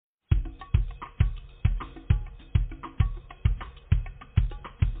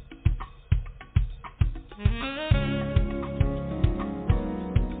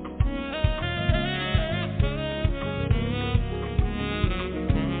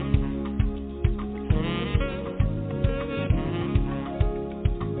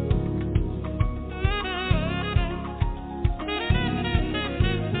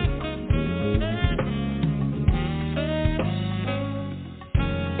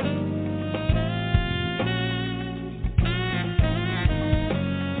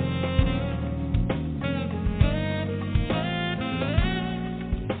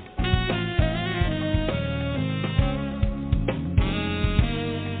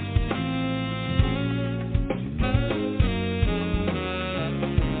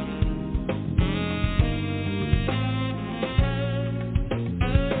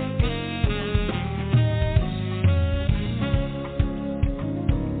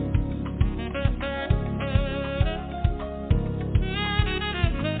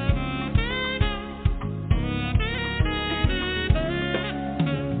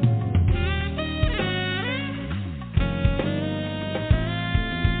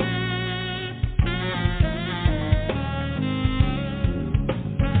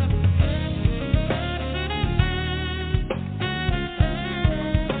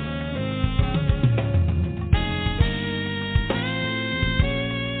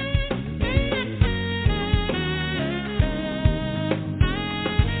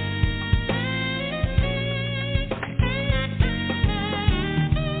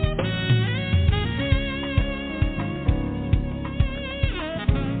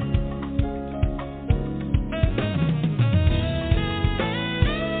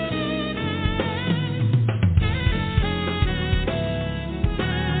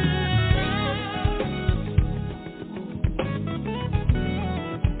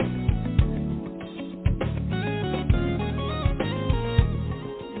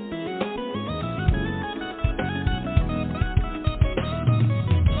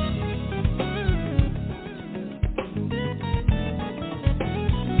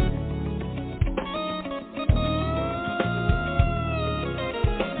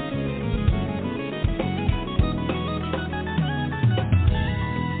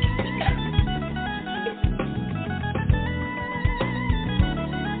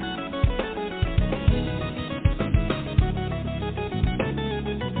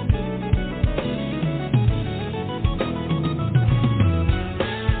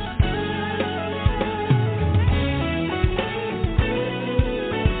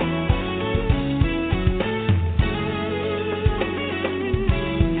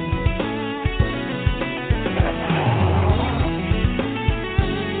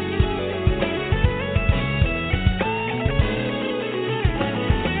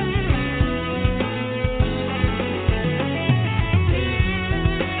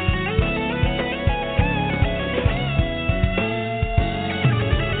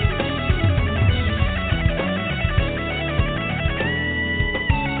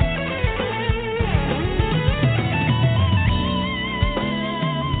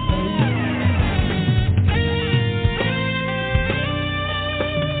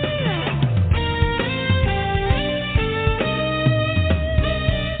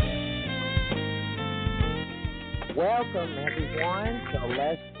Welcome, everyone. So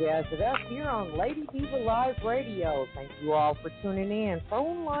let's jazz it up here on Lady Diva Live Radio. Thank you all for tuning in.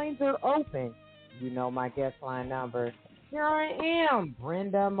 Phone lines are open. You know my guest line number. Here I am,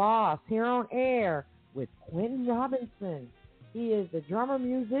 Brenda Moss, here on air with Quinton Robinson. He is the drummer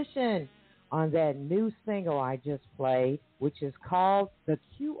musician on that new single I just played, which is called The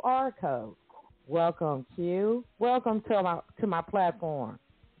QR Code. Welcome, Q. Welcome to my platform.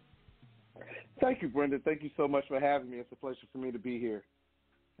 Thank you, Brenda. Thank you so much for having me. It's a pleasure for me to be here.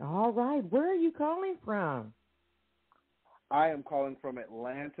 All right. Where are you calling from? I am calling from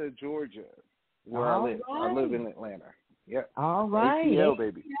Atlanta, Georgia, where I live. Right. I live in Atlanta. Yep. All right. ATL,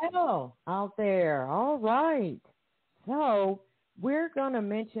 baby. ATL out there. All right. So we're going to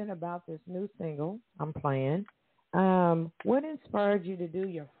mention about this new single I'm playing. What inspired you to do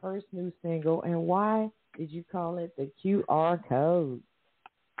your first new single, and why did you call it The QR Code?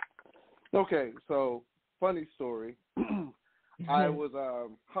 Okay, so funny story. I was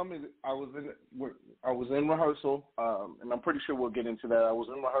humming. I was in rehearsal, and I'm pretty sure we'll get into that. I was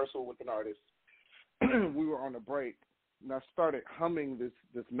in rehearsal with an artist. We were on a break, and I started humming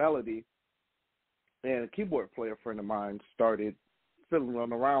this melody, and a keyboard player friend of mine started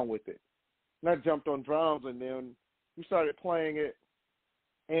fiddling around with it. And I jumped on drums, and then we started playing it,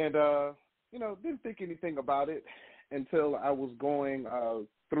 and didn't think anything about it until I was going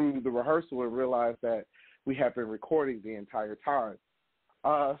through the rehearsal and realized that we had been recording the entire time.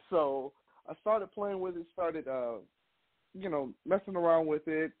 So I started playing with it, started, messing around with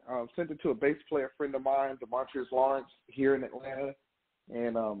it, sent it to a bass player friend of mine, Demontrius Lawrence, here in Atlanta,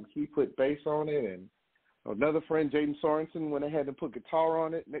 and he put bass on it, and another friend, Jaden Sorensen, went ahead and put guitar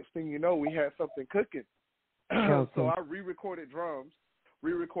on it. Next thing you know, we had something cooking. Okay. So I re-recorded drums,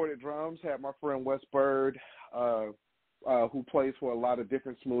 had my friend Wes Bird, who plays for a lot of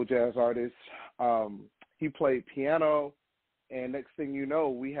different smooth jazz artists. He played piano, and next thing you know,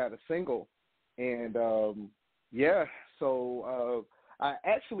 we had a single. And, so I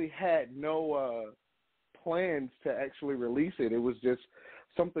actually had no plans to actually release it. It was just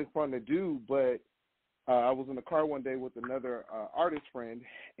something fun to do, but I was in the car one day with another artist friend,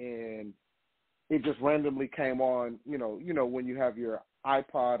 and it just randomly came on, when you have your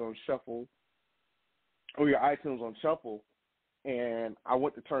iPod on shuffle, or your iTunes on shuffle, and I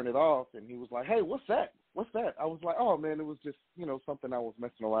went to turn it off, and he was like, "Hey, what's that? What's that?" I was like, "Oh, man, it was just, something I was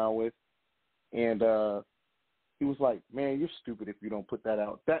messing around with." And he was like, "Man, you're stupid if you don't put that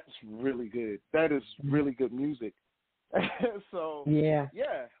out. That's really good. That is really good music." So, and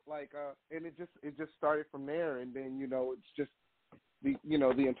it just started from there, and then, it's just the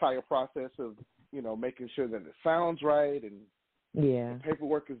entire process of, making sure that it sounds right and the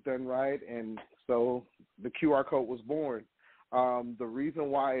paperwork is done right, and so the QR code was born. The reason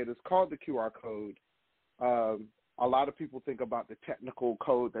why it is called the QR code, a lot of people think about the technical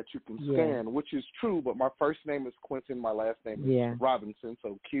code that you can scan, which is true, but my first name is Quinton, my last name is Robinson,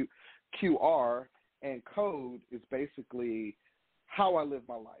 so QR, and code is basically how I live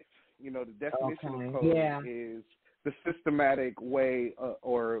my life. The definition of code is the systematic way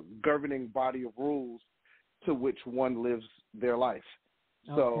or governing body of rules to which one lives their life.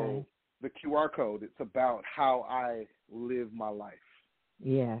 So the QR code, it's about how I live my life.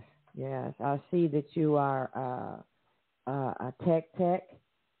 Yes. I see that you are a tech.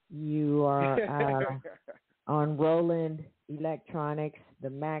 You are on Roland Electronics, the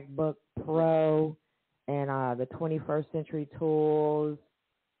MacBook Pro, and the 21st Century Tools,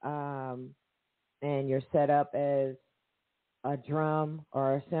 and you're set up as a drum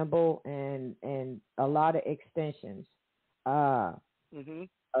or a cymbal and a lot of extensions. A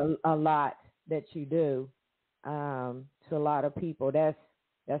lot that you do to a lot of people. That's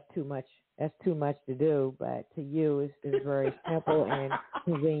too much. That's too much to do, but to you, it's very simple and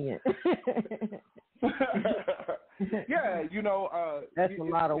convenient. That's a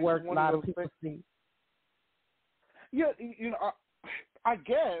lot of work. A lot of people see. Yeah, I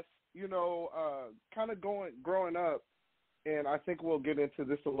guess kind of growing up, and I think we'll get into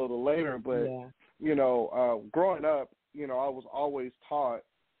this a little later. But growing up, I was always taught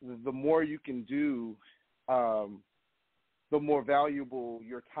the more you can do, the more valuable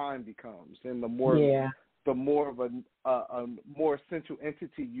your time becomes, and the more of a more essential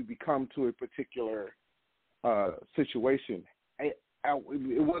entity you become to a particular situation. It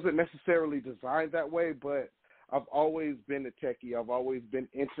wasn't necessarily designed that way, but I've always been a techie. I've always been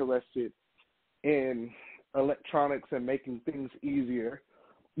interested in electronics and making things easier.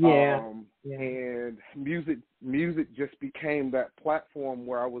 And music just became that platform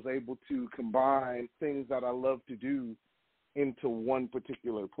where I was able to combine things that I love to do into one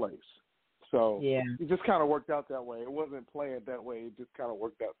particular place. So yeah. it just kind of worked out that way. It wasn't planned that way. It just kind of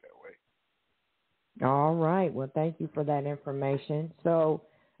worked out that way. All right. Well, thank you for that information. So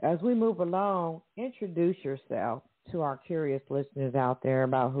as we move along, introduce yourself to our curious listeners out there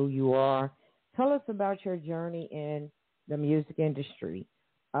about who you are. Tell us about your journey in the music industry.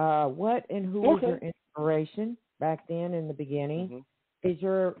 What and who was your inspiration back then in the beginning? Mm-hmm. Is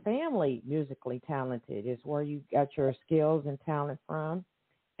your family musically talented? Is where you got your skills and talent from?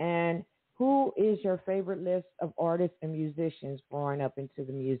 And who is your favorite list of artists and musicians growing up into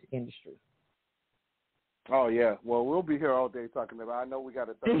the music industry? Oh, yeah. Well, we'll be here all day talking about it. I know we got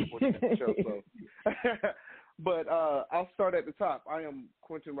a 30, 40-minute show, so. But I'll start at the top. I am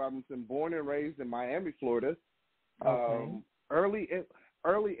Quinton Robinson, born and raised in Miami, Florida. Okay.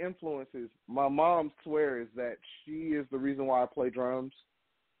 Early influences, my mom swears that she is the reason why I play drums,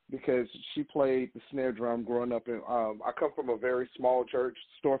 because she played the snare drum growing up. I come from a very small church,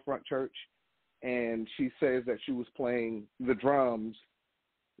 storefront church, and she says that she was playing the drums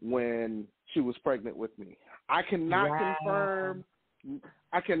when she was pregnant with me. I cannot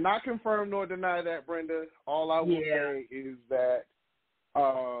confirm nor deny that, Brenda. All I will say is that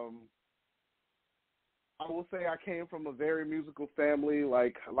I will say I came from a very musical family.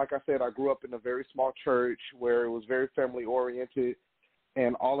 Like I said, I grew up in a very small church where it was very family oriented,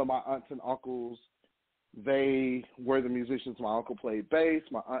 and all of my aunts and uncles, they were the musicians. My uncle played bass,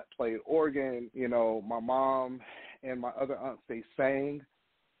 my aunt played organ. You know, my mom and my other aunts, they sang.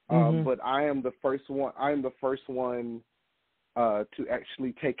 But I am the first one. To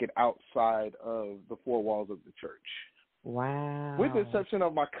actually take it outside of the four walls of the church. Wow. With the exception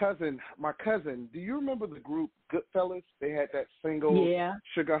of my cousin. Do you remember the group Goodfellas? They had that single,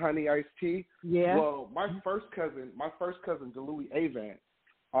 Sugar Honey Iced Tea. Yeah. Well, my first cousin, DeLuis Avant,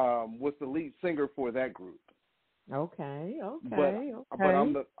 was the lead singer for that group. Okay. But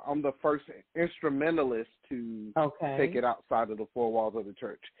I'm the first instrumentalist to take it outside of the four walls of the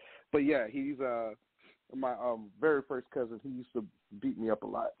church. But yeah, he's my very first cousin. He used to beat me up a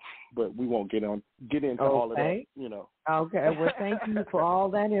lot, but we won't get into all of that, you know. Okay. Well, thank you for all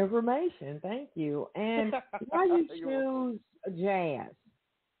that information. Thank you. And why you choose jazz?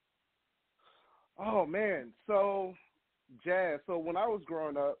 Oh man, so jazz. So when I was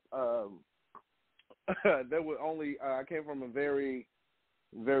growing up, there were only I came from a very,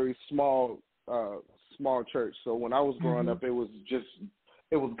 very small church. So when I was growing up, it was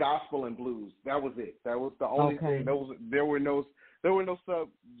gospel and blues. That was it. That was the only thing. There were no sub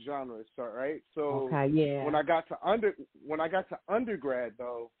genres, right? So when I got to undergrad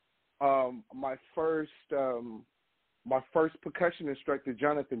though, my first percussion instructor,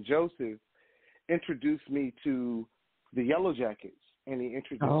 Jonathan Joseph, introduced me to the Yellow Jackets, and he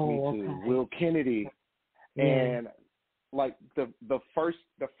introduced me to Will Kennedy, and like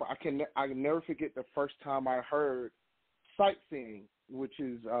I can never forget the first time I heard Sightseeing, which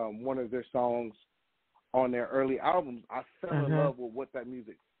is one of their songs on their early albums. I fell in love with what that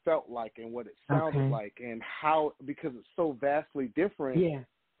music felt like and what it sounded like, and how, because it's so vastly different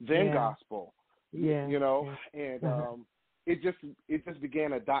than gospel. You know, and it just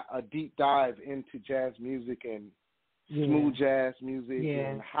began a deep dive into jazz music and smooth jazz music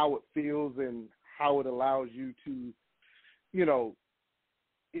and how it feels and how it allows you to, you know,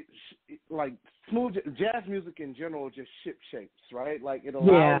 like smooth jazz music in general just shapes, right? Like it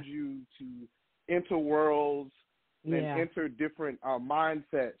allows you to enter worlds and enter different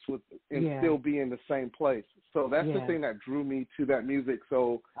mindsets and still be in the same place. So that's the thing that drew me to that music.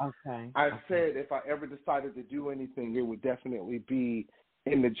 So I said if I ever decided to do anything, it would definitely be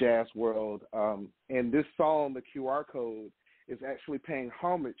in the jazz world. And this song, the QR Code, is actually paying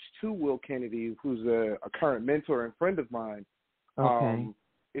homage to Will Kennedy, who's a current mentor and friend of mine.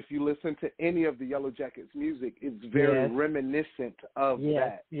 If you listen to any of the Yellow Jackets music, it's very reminiscent of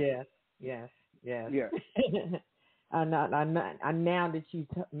that. Yes. Now that you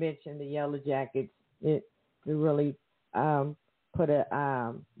mentioned the Yellow Jackets, it really put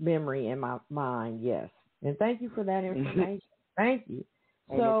a memory in my mind. Yes, and thank you for that information. Thank you.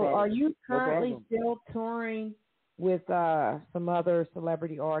 So, are you currently still touring with some other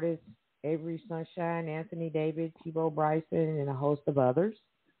celebrity artists, Avery Sunshine, Anthony David, PEABO, BRYSON, and a host of others?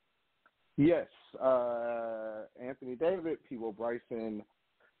 Yes, Anthony David, PEABO, BRYSON,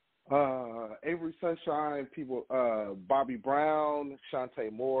 Avery Sunshine, PEABO, Bobby Brown,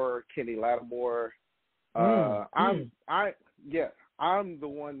 Shantae Moore, Kenny Lattimore. I'm the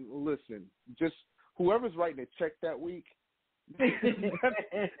one. Listen, just whoever's writing a check that week,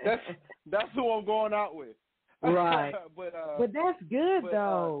 that's who I'm going out with. Right. but that's good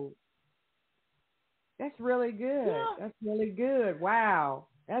though. That's really good. Yeah. That's really good. Wow.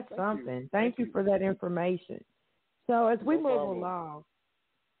 That's Thank something. You. Thank you for that information. So as we move problem. along,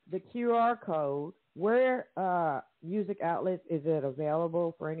 the QR code, where music outlets is it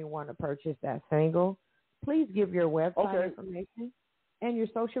available for anyone to purchase that single? Please give your website information and your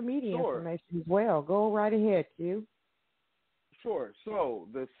social media information as well. Go right ahead, Q. Sure. So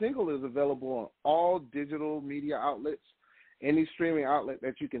the single is available on all digital media outlets. Any streaming outlet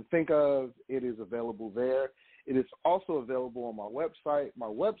that you can think of, it is available there. It is also available on my website. My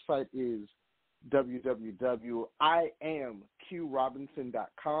website is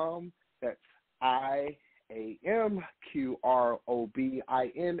www.iamqrobinson.com. That's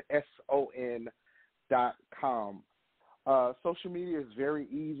IAMQROBINSON.com. Social media is very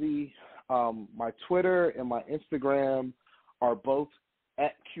easy. My Twitter and my Instagram are both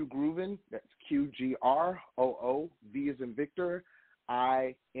at QGroovin. That's QGROO. V as in Victor,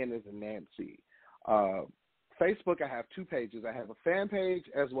 IN as in Nancy. Facebook, I have 2 pages. I have a fan page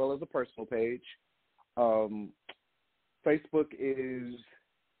as well as a personal page. Facebook is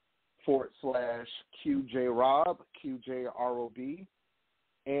 /QJRob, QJROB.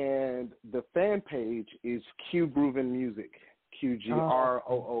 And the fan page is QGroovin Music,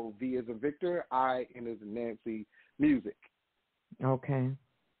 QGROO, V as in Victor, IN as in Nancy, Music. Okay.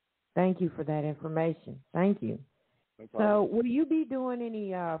 Thank you for that information. Thank you. No so will you be doing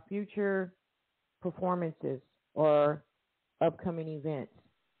any future performances or upcoming events